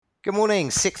Good morning,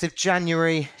 6th of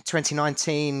January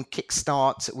 2019,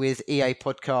 Kickstart with EA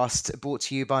Podcast, brought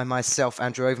to you by myself,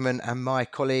 Andrew Overman, and my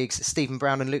colleagues, Stephen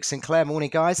Brown and Luke Sinclair.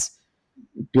 Morning, guys.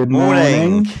 Good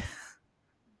Morning. morning.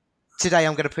 Today,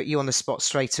 I'm going to put you on the spot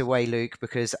straight away, Luke,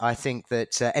 because I think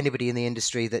that anybody in the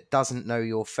industry that doesn't know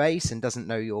your face and doesn't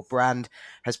know your brand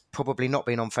has probably not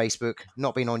been on Facebook,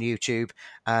 not been on YouTube,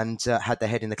 and had their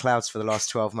head in the clouds for the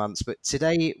last 12 months. But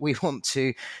today, we want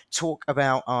to talk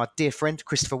about our dear friend,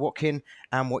 Christopher Watkin,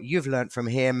 and what you've learned from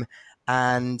him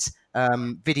and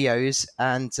videos.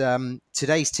 And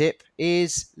today's tip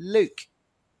is Luke.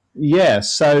 Yeah,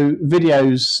 so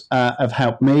videos have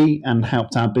helped me and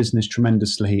helped our business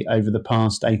tremendously over the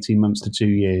past 18 months to 2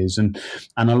 years. And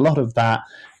a lot of that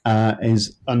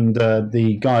is under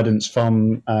the guidance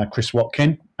from Chris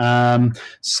Watkin.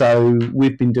 So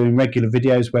we've been doing regular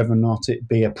videos, whether or not it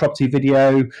be a property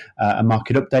video, a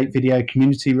market update video,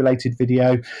 community related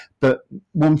video. But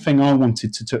one thing I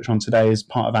wanted to touch on today as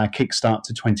part of our Kickstart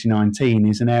to 2019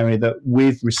 is an area that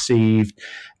we've received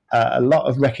a lot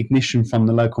of recognition from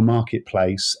the local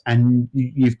marketplace, and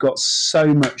you've got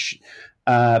so much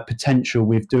potential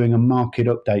with doing a market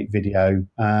update video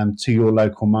to your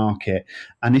local market.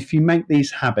 And if you make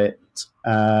these habits,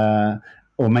 or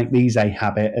make these a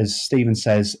habit, as Stephen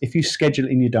says, if you schedule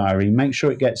it in your diary, make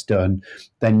sure it gets done,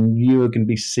 then you are going to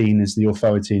be seen as the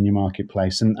authority in your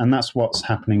marketplace. And that's what's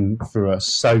happening for us.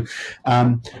 So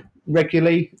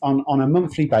regularly, on a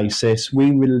monthly basis,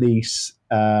 we release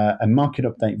a market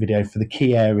update video for the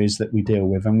key areas that we deal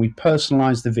with, and we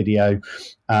personalize the video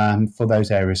for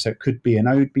those areas. So it could be an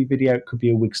Oadby video, it could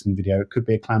be a Wigston video, it could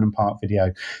be a Clanham Park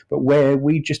video, but where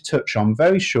we just touch on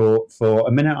very short for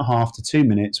a minute and a half to 2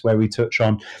 minutes, where we touch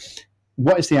on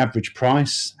what is the average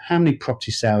price, how many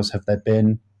property sales have there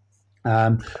been,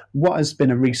 what has been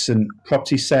a recent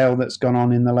property sale that's gone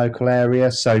on in the local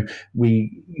area. So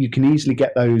you can easily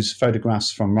get those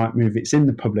photographs from Rightmove. It's in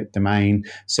the public domain.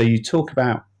 So you talk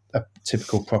about a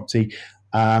typical property.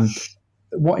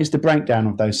 What is the breakdown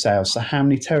of those sales? So how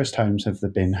many terraced homes have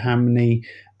there been? How many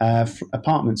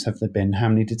apartments have there been? How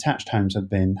many detached homes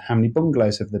have been? How many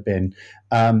bungalows have there been?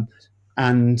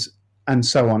 And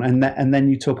so on. And then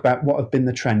you talk about what have been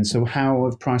the trends. So how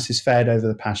have prices fared over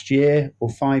the past year or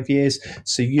 5 years?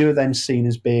 So you're then seen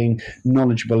as being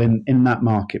knowledgeable in that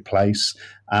marketplace.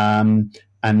 And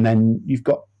then you've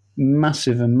got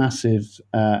massive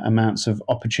amounts of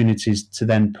opportunities to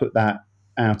then put that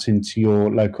out into your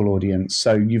local audience.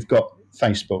 So you've got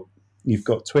Facebook, you've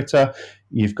got Twitter,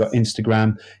 you've got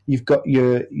Instagram, you've got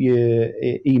your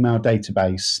email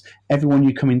database. Everyone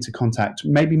you come into contact,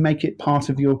 maybe make it part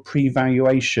of your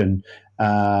pre-valuation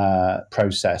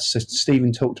process. So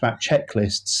Stephen talked about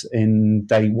checklists in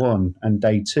day 1 and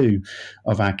day 2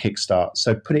 of our Kickstart.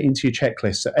 So put it into your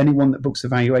checklist. So anyone that books a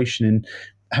valuation in,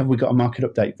 have we got a market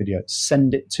update video?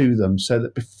 Send it to them so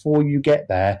that before you get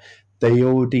there, they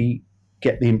already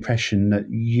get the impression that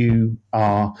you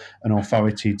are an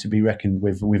authority to be reckoned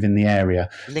with within the area.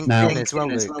 LinkedIn as well,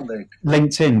 Luke.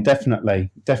 LinkedIn,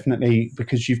 definitely,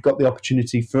 because you've got the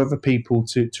opportunity for other people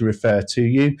to refer to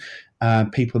you,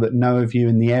 people that know of you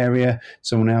in the area,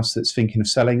 someone else that's thinking of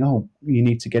selling. Oh, you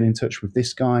need to get in touch with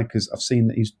this guy because I've seen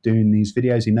that he's doing these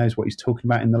videos. He knows what he's talking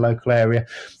about in the local area.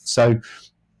 So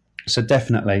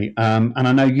definitely, and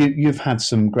I know you've had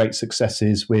some great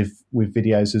successes with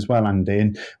videos as well, Andy.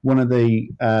 And one of the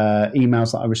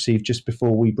emails that I received just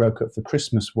before we broke up for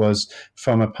Christmas was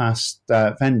from a past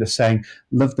vendor saying,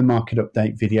 "Love the market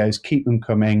update videos, keep them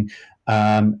coming.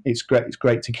 It's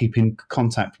great to keep in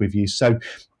contact with you." So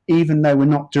even though we're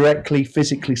not directly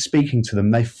physically speaking to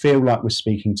them, they feel like we're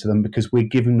speaking to them because we're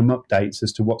giving them updates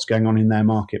as to what's going on in their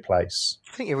marketplace.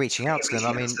 I think you're reaching out to them.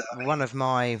 I mean, one of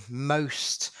my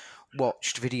most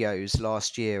watched videos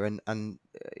last year, and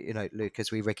you know, Luke, as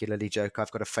we regularly joke,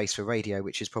 I've got a face for radio,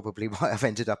 which is probably why I've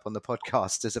ended up on the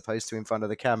podcast as opposed to in front of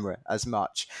the camera as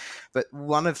much. But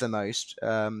one of the most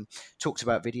talked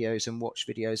about videos and watched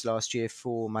videos last year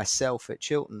for myself at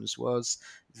Chilterns was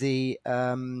the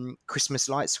Christmas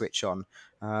light switch on.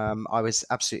 I was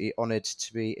absolutely honoured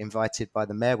to be invited by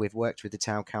the mayor. We've worked with the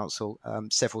town council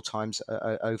several times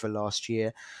over last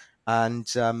year.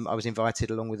 And I was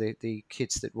invited along with the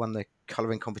kids that won the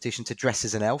colouring competition to dress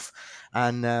as an elf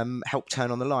and help turn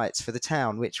on the lights for the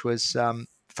town, which was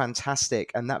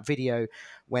fantastic. And that video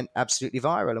went absolutely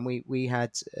viral. And we had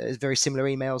very similar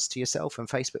emails to yourself and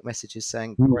Facebook messages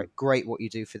saying, great what you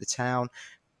do for the town.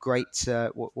 Great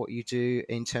what you do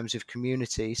in terms of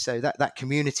community. So that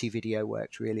community video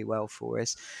worked really well for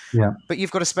us. Yeah. But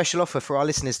you've got a special offer for our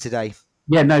listeners today.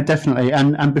 Yeah, no, definitely.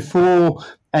 And before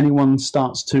anyone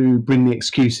starts to bring the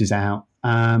excuses out,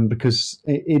 because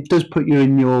it does put you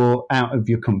in your out of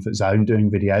your comfort zone doing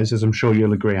videos, as I'm sure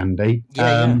you'll agree, Andy.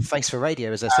 Yeah. Face for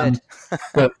radio, as I said.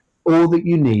 But all that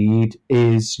you need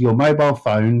is your mobile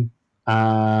phone,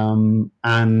 and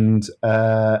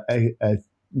a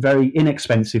very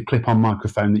inexpensive clip-on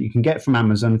microphone that you can get from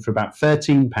Amazon for about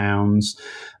 £13.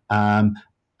 Um,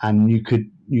 and you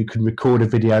could record a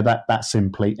video that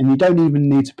simply, and you don't even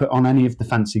need to put on any of the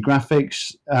fancy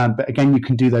graphics. But again, you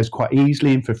can do those quite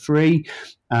easily and for free,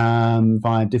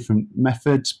 via different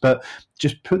methods. But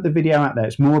just put the video out there.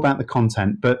 It's more about the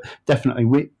content, but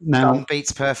definitely Done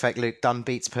beats perfect, Luke. Done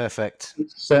beats perfect.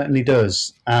 it certainly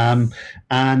does. And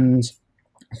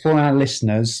for our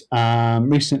listeners,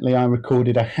 recently I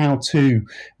recorded a how-to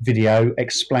video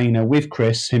explainer with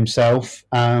Chris himself,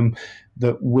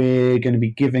 that we're going to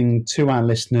be giving to our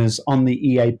listeners on the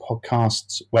EA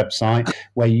Podcasts website,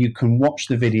 where you can watch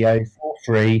the video for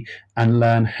free and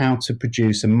learn how to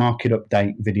produce a market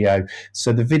update video.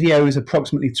 So the video is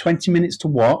approximately 20 minutes to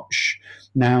watch.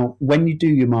 Now, when you do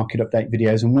your market update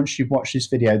videos, and once you've watched this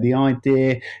video, the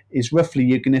idea is roughly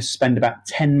you're going to spend about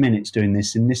 10 minutes doing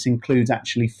this, and this includes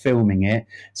actually filming it.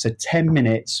 So 10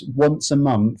 minutes once a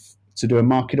month to do a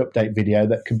market update video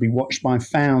that can be watched by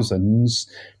thousands,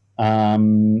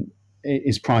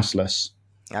 is priceless.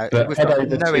 But We've head got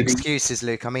over no to excuses,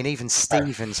 Luke. I mean, even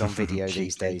Stephen's on video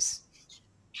these Cheeky. days.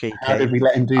 how did we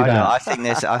let him do I that? know. I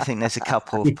think there's a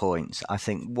couple of points. I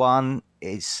think one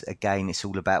is, again, it's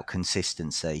all about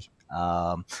consistency.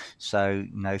 So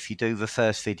if you do the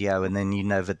first video and then you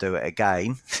never do it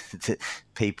again,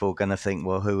 people are going to think,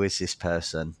 well, who is this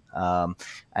person? And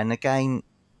again,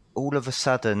 all of a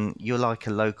sudden you're like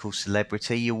a local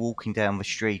celebrity. You're walking down the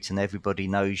street and everybody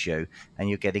knows you, and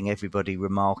you're getting everybody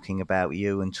remarking about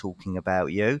you and talking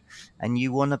about you, and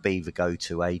you want to be the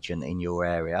go-to agent in your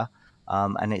area.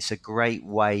 And it's a great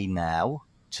way now,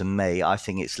 to me, I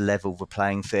think it's level the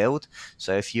playing field.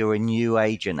 So if you're a new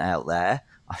agent out there,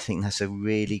 I think that's a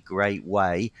really great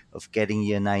way of getting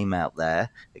your name out there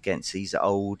against these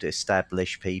old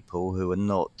established people who are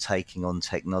not taking on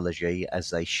technology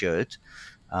as they should.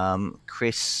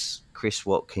 Chris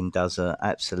Watkin does an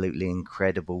absolutely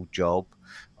incredible job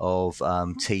of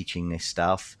teaching this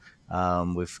stuff,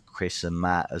 with Chris and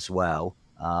Matt as well.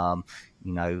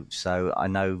 So I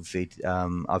know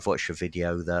I've watched a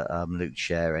video that Luke's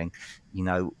sharing.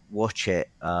 Watch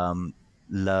it,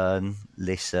 learn,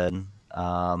 listen,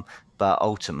 but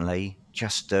ultimately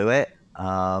just do it.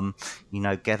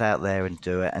 Get out there and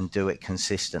do it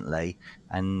consistently,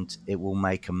 and it will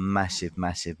make a massive,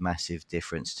 massive, massive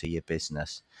difference to your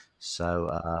business.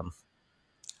 So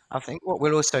I think what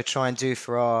we'll also try and do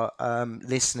for our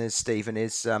listeners, Stephen,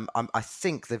 is I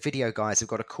think the video guys have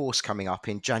got a course coming up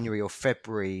in January or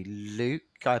February, Luke,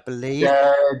 I believe.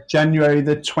 January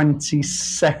the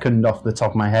 22nd off the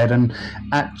top of my head, and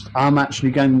I'm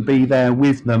actually going to be there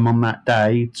with them on that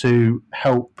day to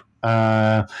help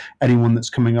anyone that's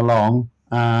coming along.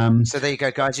 So there you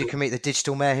go, guys. You can meet the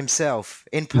digital mayor himself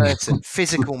in person,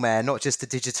 physical mayor, not just the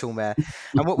digital mayor.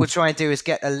 And what we'll try and do is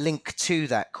get a link to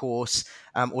that course,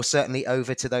 or certainly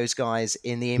over to those guys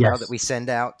in the email that we send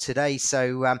out today.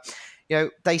 So,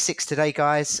 day 6 today,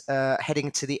 guys,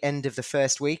 heading to the end of the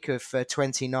first week of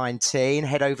 2019.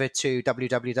 Head over to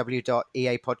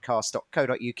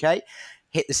www.eapodcast.co.uk,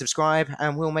 hit the subscribe,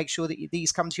 and we'll make sure that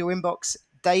these come to your inbox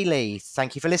daily.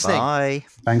 Thank you for listening. bye.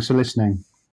 Thanks for listening.